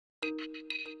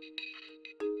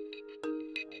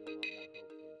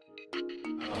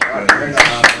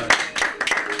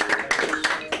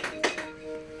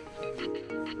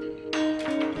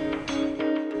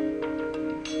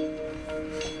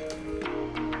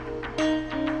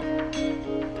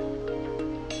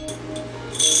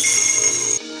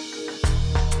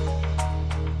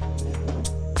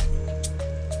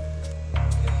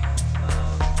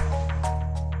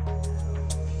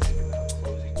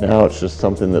Now it's just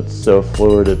something that's so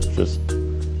fluid, it's just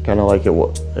kind of like it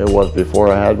was before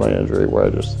I had my injury, where I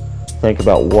just think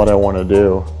about what I want to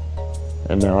do,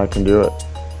 and now I can do it.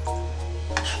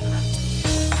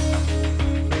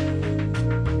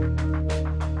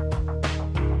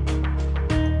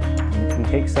 You can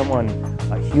take someone,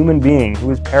 a human being who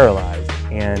is paralyzed,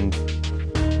 and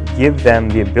give them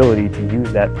the ability to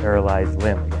use that paralyzed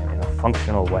limb again in a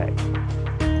functional way.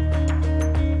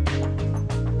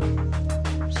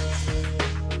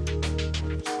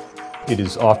 It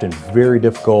is often very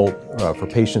difficult for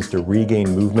patients to regain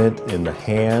movement in the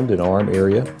hand and arm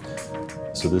area.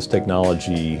 So this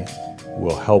technology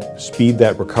will help speed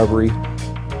that recovery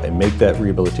and make that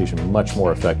rehabilitation much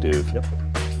more effective. Yep.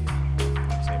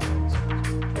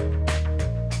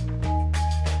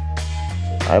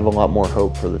 I have a lot more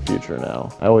hope for the future now.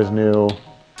 I always knew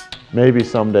maybe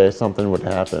someday something would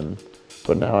happen,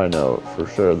 but now I know for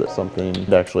sure that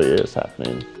something actually is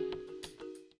happening.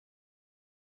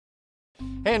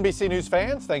 Hey NBC News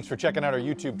fans, thanks for checking out our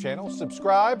YouTube channel.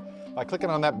 Subscribe by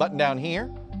clicking on that button down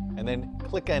here, and then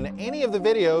click on any of the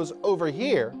videos over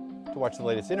here to watch the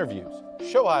latest interviews,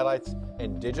 show highlights,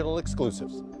 and digital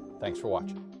exclusives. Thanks for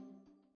watching.